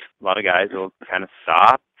lot of guys will kind of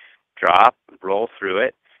stop, drop, roll through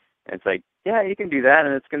it. And it's like, yeah, you can do that,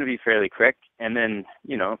 and it's going to be fairly quick. And then,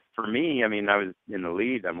 for me, I mean, I was in the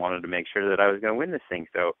lead. I wanted to make sure that I was going to win this thing.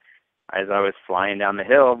 So as I was flying down the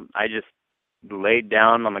hill, I just laid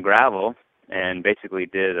down on the gravel and basically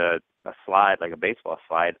did a slide, like a baseball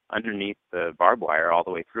slide, underneath the barbed wire all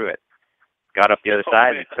the way through it. Got up the other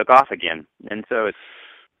side and took off again. And so it's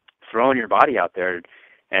throwing your body out there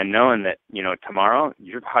and knowing that, tomorrow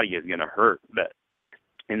your body is going to hurt. But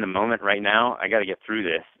in the moment right now, I got to get through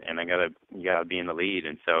this, and you got to be in the lead.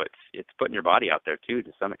 And so it's putting your body out there too,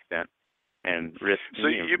 to some extent, and risk. So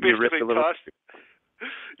you basically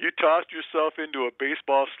tossed yourself into a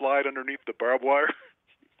baseball slide underneath the barbed wire?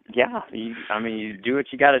 Yeah, you do what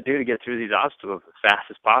you got to do to get through these obstacles as fast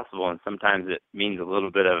as possible, and sometimes it means a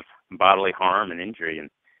little bit of bodily harm and injury. And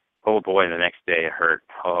oh boy, the next day it hurt.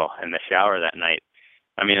 Oh, and the shower that night.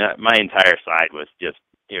 I mean, my entire side was just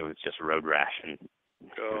road rash, and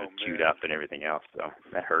chewed up and everything else. So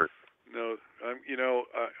that hurt. No,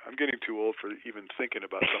 I'm getting too old for even thinking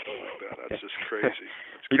about something like that. That's just crazy.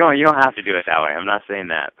 You don't have to do it that way. I'm not saying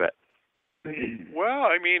that, but. Well,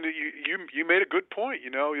 I mean, you made a good point.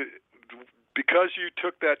 Because you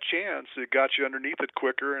took that chance, it got you underneath it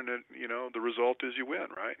quicker, and the result is you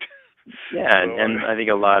win, right? Yeah, and I think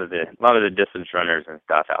a lot of the distance runners and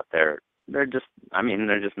stuff out there, they're just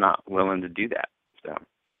not willing to do that. So.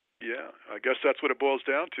 Yeah, I guess that's what it boils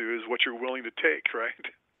down to, is what you're willing to take,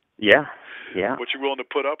 right? Yeah. What you're willing to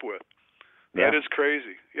put up with. Yeah. That is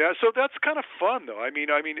crazy. Yeah, so that's kind of fun, though. I mean,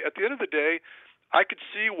 at the end of the day, I could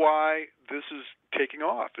see why this is taking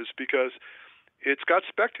off, is because it's got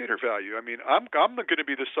spectator value. I mean, I'm going to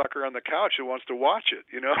be the sucker on the couch who wants to watch it.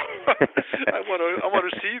 I want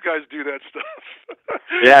to see you guys do that stuff.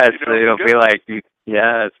 Yeah, it'll be like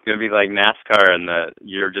it's going to be like NASCAR, and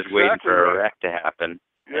you're just waiting for a wreck to happen.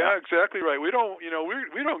 Yeah, exactly right. We don't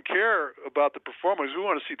care about the performance. We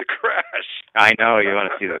want to see the crash. I know, you want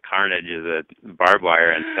to see the carnage of the barbed wire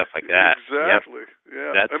and stuff like that. Exactly. Yep.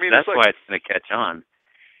 Yeah. That's why it's going to catch on.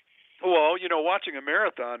 Well, watching a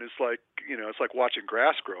marathon is like, it's like watching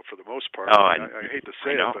grass grow for the most part. Oh, I hate to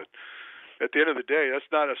say it, but at the end of the day, that's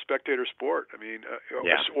not a spectator sport. I mean,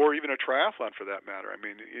 or even a triathlon for that matter. I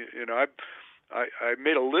mean, I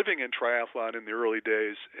made a living in triathlon in the early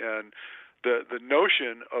days, and the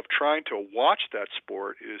notion of trying to watch that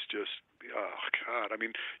sport is just, oh God. I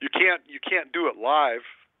mean, you can't do it live.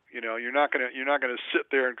 You're not gonna sit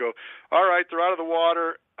there and go, all right, they're out of the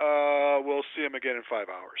water. We'll see them again in 5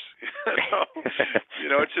 hours.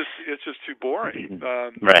 It's just too boring.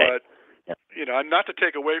 Right. But not to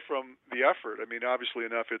take away from the effort. I mean, obviously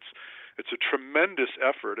enough, it's a tremendous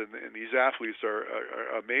effort, and these athletes are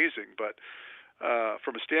amazing. But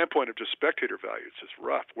from a standpoint of just spectator value, it's just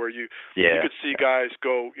rough. Where you could see guys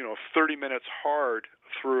go 30 minutes hard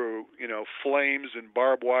through flames and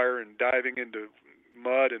barbed wire and diving into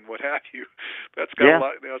mud and what have you. That's got a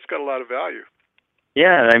lot. It's got a lot of value.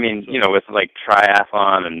 Yeah, I mean, with like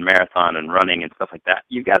triathlon and marathon and running and stuff like that,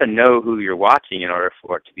 you've got to know who you're watching in order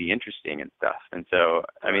for it to be interesting and stuff. And so,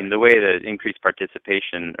 I mean, the way to increase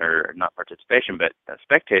participation, or not participation, but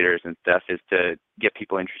spectators and stuff, is to get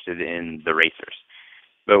people interested in the racers.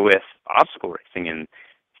 But with obstacle racing and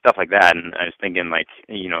stuff like that, and I was thinking, like,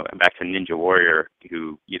 back to Ninja Warrior,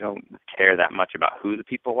 who you don't care that much about who the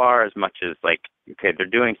people are as much as, like, okay, they're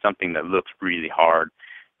doing something that looks really hard,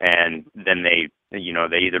 and then they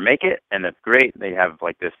either make it, and that's great, they have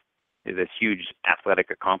like this huge athletic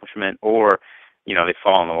accomplishment, or they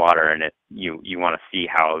fall in the water, and you want to see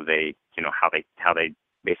how they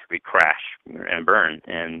basically crash and burn.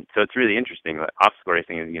 And so it's really interesting that obstacle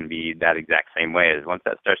racing is going to be that exact same way. As once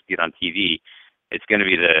that starts to get on TV, it's going to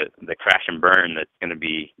be the crash and burn that's going to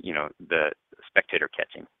be the spectator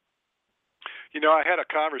catching. I had a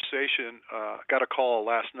conversation, got a call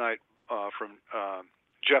last night from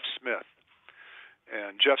Jeff Smith.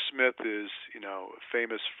 And Jeff Smith is,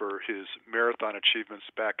 famous for his marathon achievements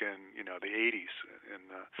back in, the 80s,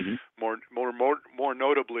 and more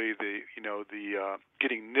notably the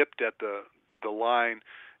getting nipped at the line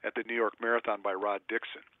at the New York Marathon by Rod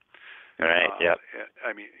Dixon. Right. Yeah.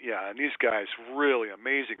 I mean, and these guys really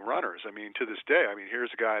amazing runners. I mean, to this day,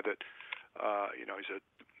 here's a guy that, he's a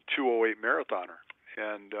 2:08 marathoner,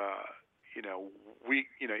 and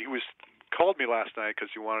he was called me last night because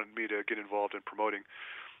he wanted me to get involved in promoting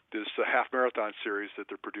this half marathon series that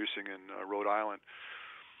they're producing in Rhode Island.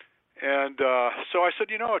 And so I said,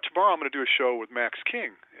 tomorrow I'm going to do a show with Max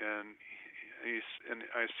King, and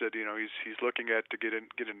I said, he's looking at to get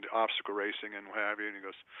into obstacle racing and what have you, and he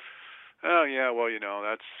goes, oh yeah, well,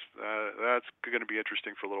 that's going to be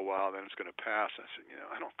interesting for a little while, then it's going to pass. I said,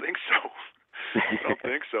 I don't think so. I don't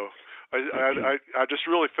think so. I just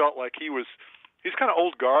really felt like he's kind of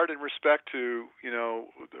old guard in respect to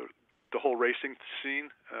the whole racing scene,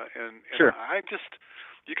 and sure.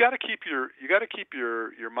 You got to keep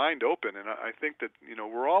your mind open, and I think that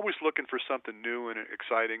we're always looking for something new and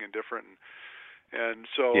exciting and different, and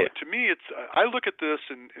so to me I look at this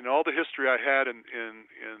and all the history I had in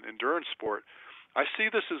endurance sport. I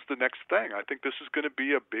see this as the next thing. I think this is going to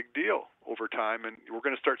be a big deal over time, and we're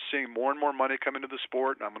going to start seeing more and more money come into the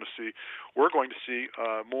sport, and we're going to see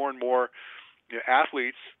more and more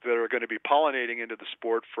athletes that are going to be pollinating into the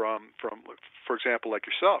sport from, for example, like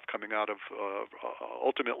yourself, coming out of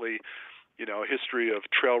ultimately, a history of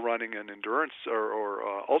trail running and endurance or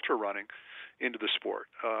ultra running into the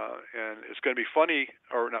sport. And it's going to be funny,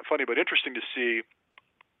 or not funny, but interesting to see,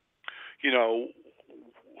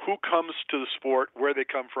 who comes to the sport, where they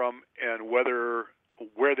come from, and whether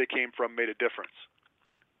where they came from made a difference.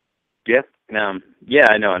 Yeah,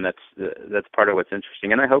 I know, and that's part of what's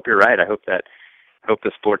interesting. And I hope you're right. I hope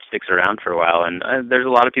the sport sticks around for a while. And there's a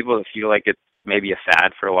lot of people that feel like it's maybe a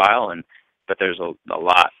fad for a while, but there's a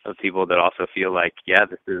lot of people that also feel like,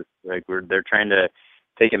 this is like they're trying to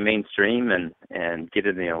take it mainstream and get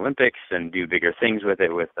it in the Olympics and do bigger things with it,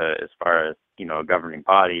 as far as a governing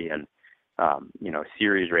body. And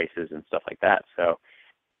series races and stuff like that. So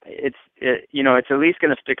it's at least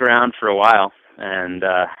going to stick around for a while, and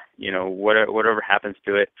whatever happens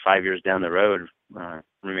to it 5 years down the road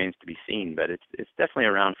remains to be seen. But it's definitely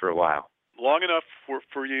around for a while. Long enough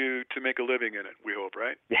for you to make a living in it, we hope,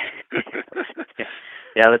 right?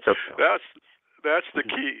 Yeah, let's hope so. That's the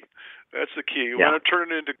key. That's the key. You want to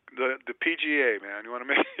turn it into the PGA, man. You want to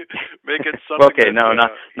make it something. Okay,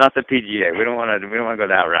 not the PGA. We don't want to go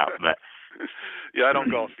that route. But yeah, I don't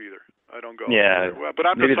golf either. I don't golf. Yeah, either. Well, but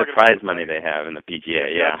I'm maybe just the prize money they have in the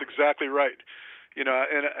PGA. Yeah, that's exactly right.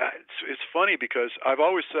 And it's funny because I've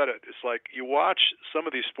always said it. It's like you watch some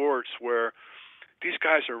of these sports where these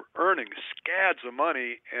guys are earning scads of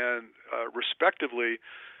money and respectively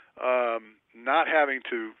not having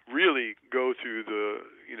to really go through the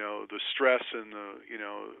stress and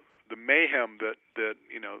the mayhem that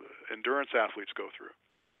endurance athletes go through.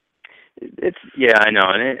 I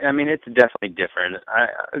know, and it's definitely different.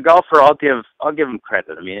 A golfer, I'll give them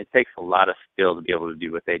credit. I mean, it takes a lot of skill to be able to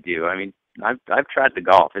do what they do. I mean, I've tried to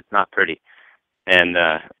golf. It's not pretty. And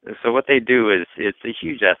so what they do is it's a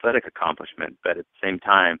huge athletic accomplishment, but at the same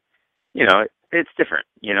time, it's different,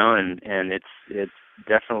 and it's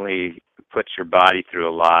definitely puts your body through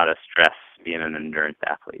a lot of stress being an endurance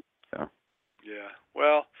athlete. So yeah,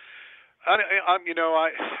 well, I'm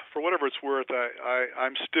for whatever it's worth,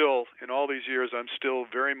 I'm still, in all these years, I'm still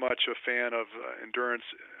very much a fan of endurance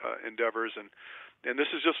endeavors, and this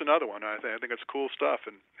is just another one. I think it's cool stuff,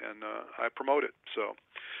 and I promote it. So.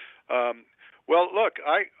 Well, look,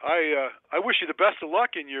 I wish you the best of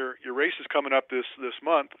luck in your races coming up this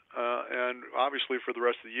month, and obviously for the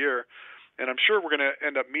rest of the year. And I'm sure we're going to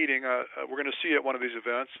end up meeting. We're going to see you at one of these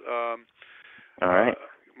events. All right.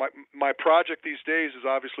 My project these days is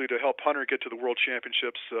obviously to help Hunter get to the World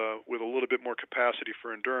Championships with a little bit more capacity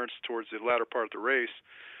for endurance towards the latter part of the race.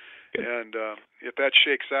 Good. And if that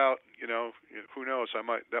shakes out, who knows?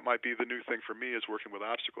 That might be the new thing for me, is working with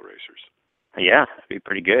obstacle racers. Yeah, it'd be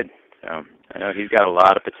pretty good. So I know he's got a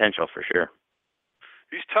lot of potential for sure.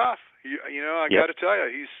 He's tough. I got to tell you,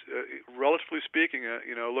 he's relatively speaking,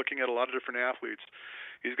 looking at a lot of different athletes,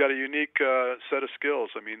 he's got a unique set of skills.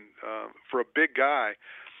 I mean, for a big guy,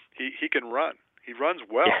 he can run. He runs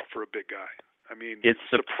well for a big guy. I mean, it's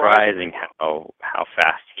surprising how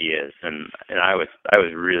fast he is, and I was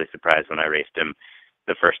really surprised when I raced him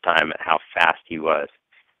the first time at how fast he was.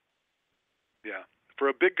 Yeah, for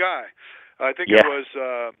a big guy. I think it was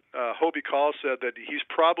Hobie Call said that he's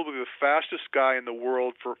probably the fastest guy in the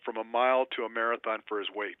world from a mile to a marathon for his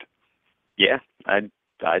weight. Yeah, I'd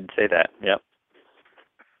say that. Yep.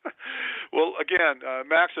 Well, again,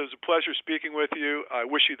 Max, it was a pleasure speaking with you. I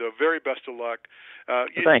wish you the very best of luck.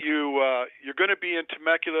 Thanks. You're going to be in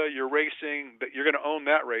Temecula. You're racing. You're going to own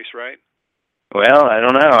that race, right? Well, I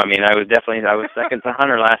don't know. I mean, I was second to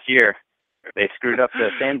Hunter last year. They screwed up the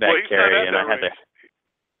sandbag carry, and I had to.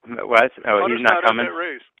 What? Oh, he's not coming? That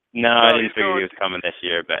race. No, I didn't figure he was coming this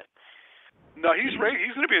year, but. No, he's going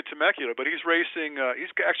to be in Temecula, but he's racing. He's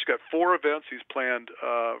actually got 4 events he's planned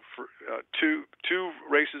for two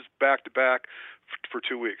races back to back for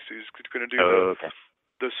 2 weeks. He's going to do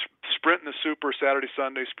the sprint and the super Saturday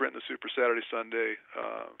Sunday, sprint and the super Saturday Sunday,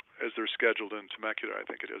 as they're scheduled in Temecula. I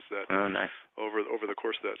think it is that. Oh, nice. Over the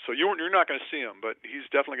course of that, so you're not going to see him, but he's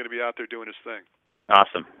definitely going to be out there doing his thing.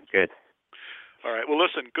 Awesome. Good. All right. Well,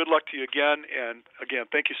 listen, good luck to you again. And, again,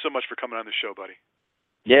 thank you so much for coming on the show, buddy.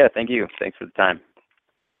 Yeah, thank you. Thanks for the time.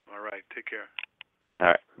 All right. Take care. All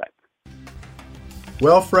right. Bye.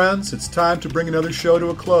 Well, friends, it's time to bring another show to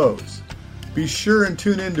a close. Be sure and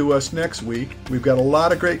tune in to us next week. We've got a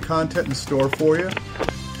lot of great content in store for you.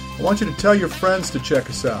 I want you to tell your friends to check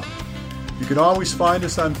us out. You can always find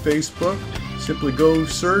us on Facebook. Simply go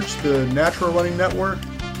search the Natural Running Network.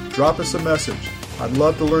 Drop us a message. I'd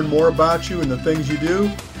love to learn more about you and the things you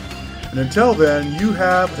do. And until then, you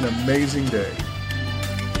have an amazing day.